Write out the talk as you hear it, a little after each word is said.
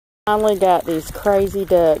Finally got these crazy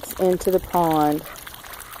ducks into the pond,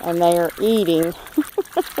 and they are eating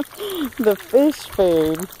the fish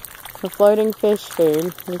food, the floating fish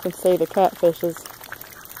food. You can see the catfish is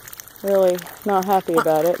really not happy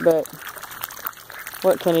about it, but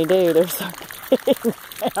what can he do? They're so big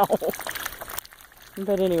now.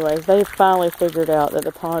 But anyways, they finally figured out that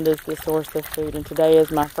the pond is the source of food, and today is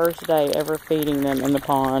my first day ever feeding them in the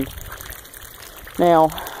pond. Now,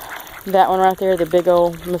 that one right there, the big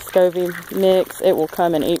old Muscovy mix, it will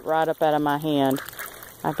come and eat right up out of my hand.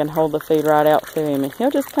 I can hold the food right out to him, and he'll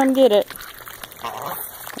just come get it.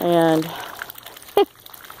 And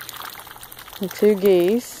the 2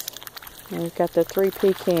 geese. And we've got the 3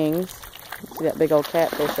 Pekings. See that big old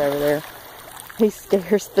catfish over there? He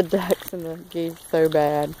scares the ducks and the geese so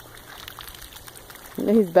bad.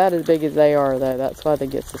 He's about as big as they are, though. That's why they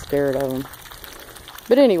get so scared of him.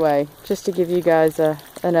 But anyway, just to give you guys an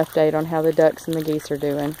update on how the ducks and the geese are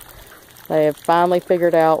doing. They have finally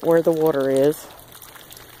figured out where the water is.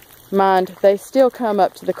 Mind, they still come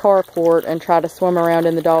up to the carport and try to swim around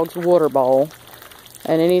in the dog's water bowl.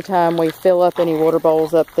 And anytime we fill up any water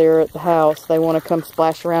bowls up there at the house, they want to come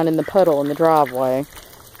splash around in the puddle in the driveway.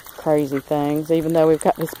 Crazy things, even though we've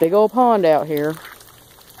got this big old pond out here.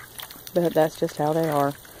 But that's just how they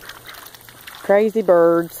are. Crazy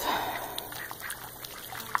birds.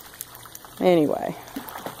 Anyway,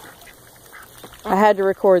 I had to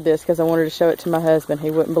record this because I wanted to show it to my husband. He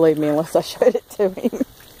wouldn't believe me unless I showed it to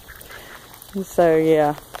him. So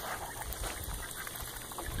yeah,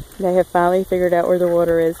 they have finally figured out where the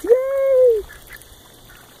water is. Yay!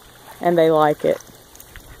 And they like it.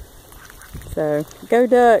 So, go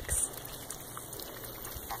ducks!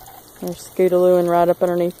 They're scootalooing right up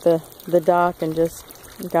underneath the dock and just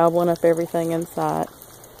gobbling up everything in sight.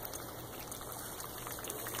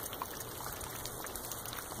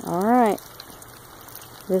 Alright,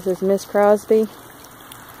 this is Miss Crosby.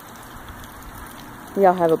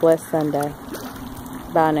 Y'all have a blessed Sunday.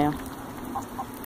 Bye now.